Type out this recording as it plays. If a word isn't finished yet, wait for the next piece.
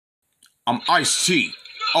I'm Ice-T,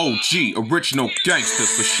 OG, original gangster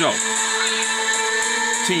for sure.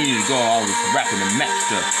 Continue to go always rapping and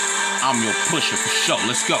master. I'm your pusher for sure.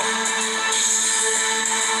 Let's go.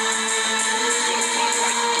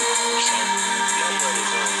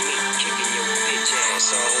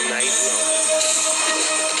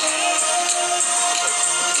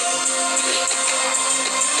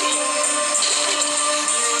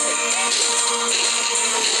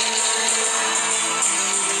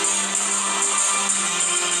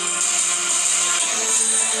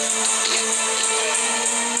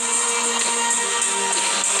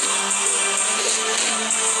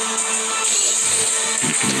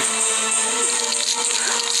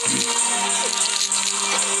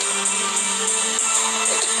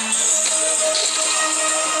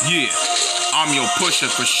 Yeah, I'm your pusher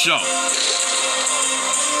for sure.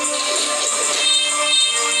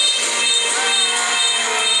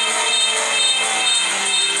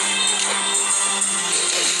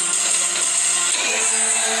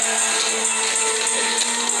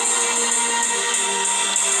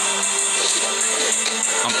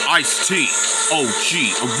 I'm Ice-T,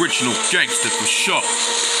 OG, original gangster for sure.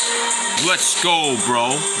 Let's go, bro.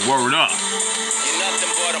 Word up. You're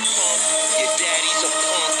nothing but a punk. Your daddy's a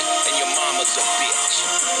punk, and your mama's a bitch.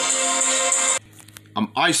 I'm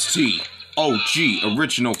Ice-T, OG,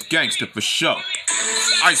 original gangster for sure.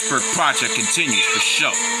 The Iceberg Project continues for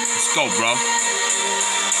sure. Let's go, bro.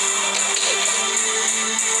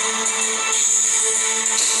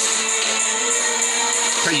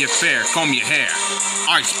 Pay your fare, comb your hair.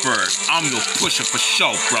 Iceberg, I'm your pusher for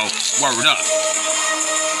sure, bro. Word up.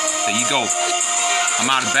 There you go. I'm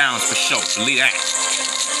out of bounds for sure. Believe that.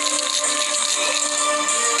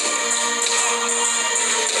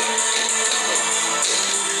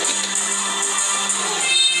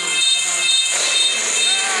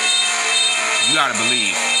 You gotta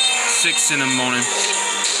believe. 6 in the morning.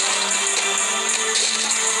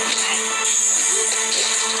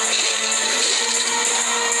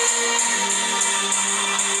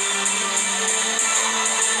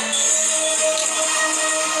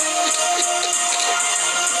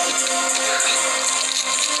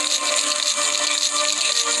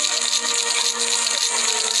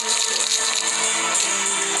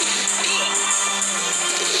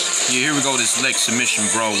 Yeah, here we go, this leg submission,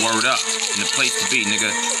 bro. Word up. In the place to be, nigga.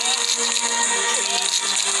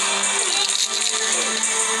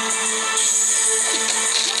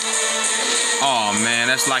 Oh man,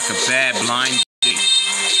 that's like a bad blind date.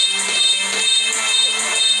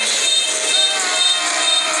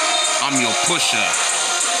 I'm your pusher.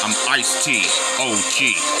 I'm Ice-T,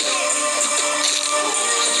 OG.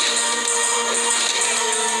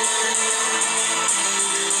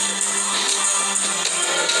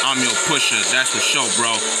 I'm your pusher, that's for sure,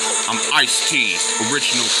 bro. I'm Ice-T,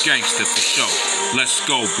 original gangster for sure. Let's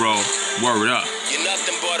go, bro. Word up. You're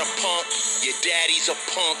nothing but a punk. Your daddy's a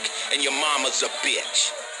punk, and your mama's a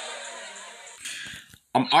bitch.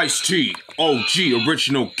 I'm Ice-T, OG,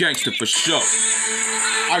 original gangster for sure.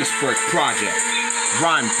 Iceberg Project,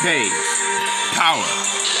 rhyme pays, power,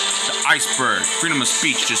 the iceberg, freedom of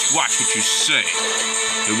speech, just watch what you say.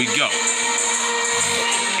 Here we go.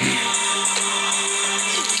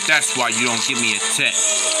 That's why you don't give me a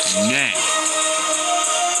text. Nah.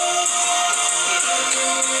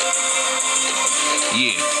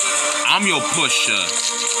 Yeah, I'm your pusher.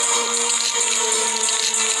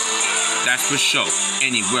 That's for sure.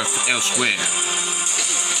 Anywhere for elsewhere.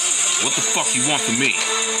 What the fuck you want from me?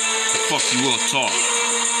 The fuck you will talk.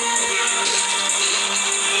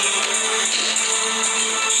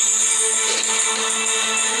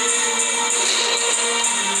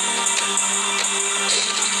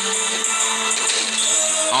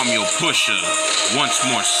 I'm your pusher, once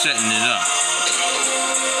more setting it up.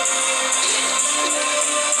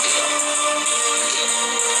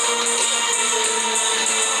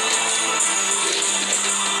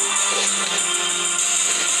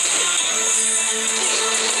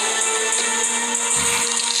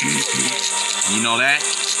 You know that?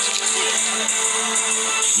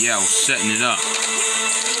 Yeah, I was setting it up.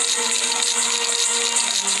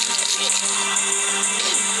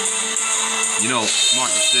 You know,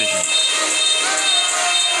 smart decision.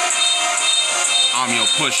 I'm your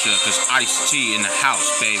pusher, cause Ice-T in the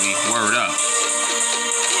house, baby. Word up.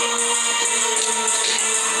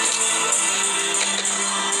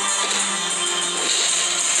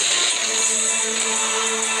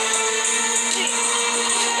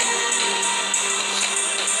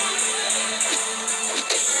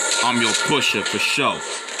 I'm your pusher for sure.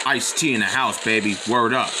 Ice-T in the house, baby.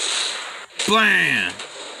 Word up. Blam!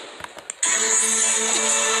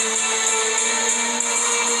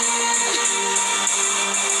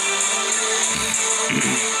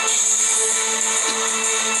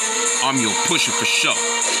 I'm your pusher for sure.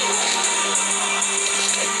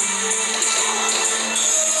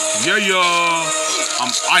 Yeah, yeah.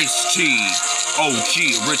 I'm Ice-T,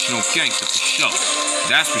 OG, original gangster for sure.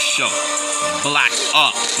 That's for sure. Black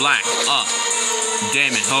up.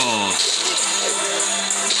 Damn it, hoes.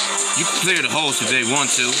 You can clear the hoes if they want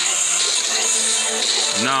to.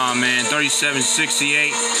 Nah, man,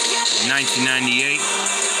 3768, 1998.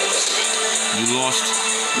 You lost.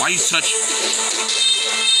 Why you touch?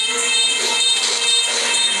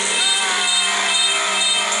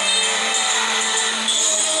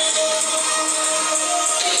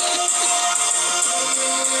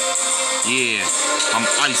 Yeah, I'm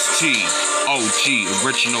Ice-T, OG,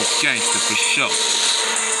 original gangster for sure.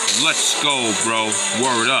 Let's go, bro.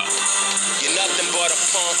 Word up. You're nothing but a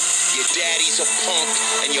punk. Your daddy's a punk,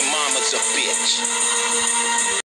 and your mama's a bitch.